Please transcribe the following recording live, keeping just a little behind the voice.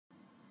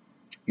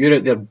You're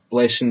out there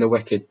blessing the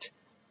wicked.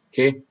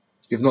 Okay?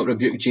 You've not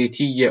rebuked JT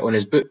yet on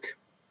his book.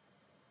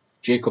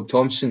 Jacob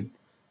Thomson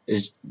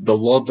is the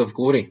Lord of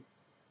glory.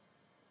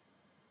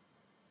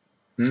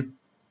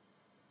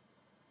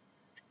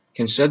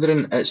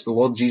 Considering it's the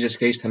Lord Jesus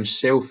Christ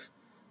himself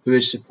who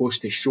is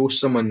supposed to show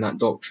someone that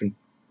doctrine,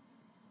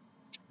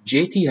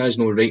 JT has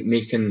no right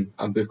making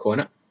a book on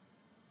it.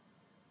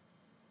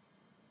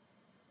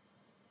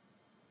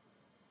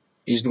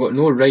 He's got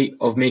no right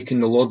of making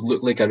the Lord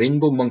look like a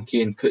rainbow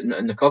monkey and putting it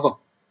in the cover.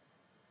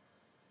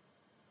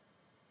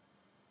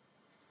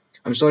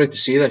 I'm sorry to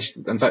say this.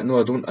 In fact, no,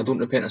 I don't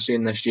repent of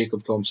saying this,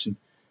 Jacob Thomson.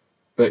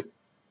 But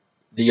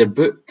your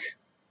book,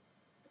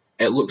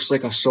 it looks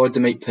like a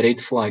sodomite parade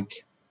flag.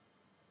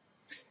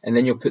 And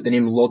then you'll put the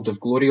name Lord of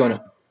Glory on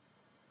it.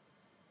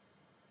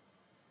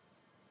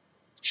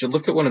 You should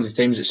look at one of the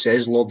times it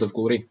says Lord of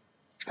Glory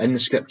in the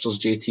scriptures,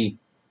 JT.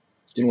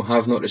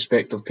 Have not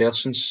respect of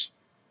persons.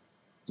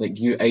 Like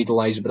you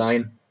idolise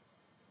Bryan.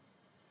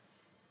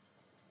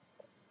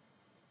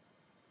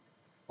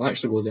 I'll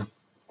actually go there.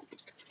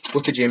 Go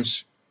to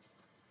James.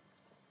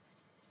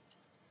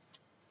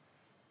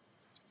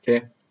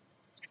 Okay.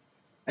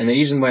 And the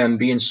reason why I'm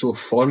being so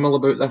formal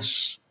about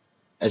this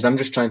is I'm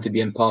just trying to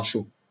be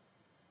impartial.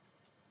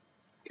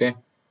 Okay.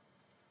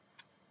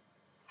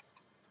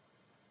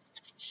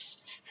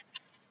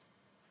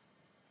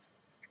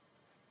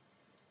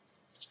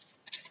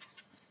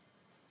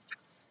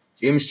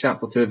 James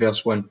chapter 2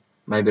 verse 1.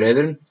 My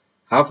brethren,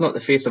 have not the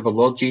faith of our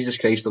Lord Jesus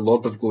Christ, the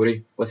Lord of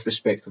glory, with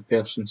respect of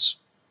persons.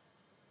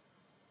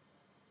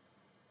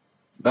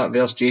 That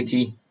verse,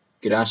 JT,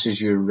 grasses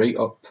you right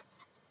up.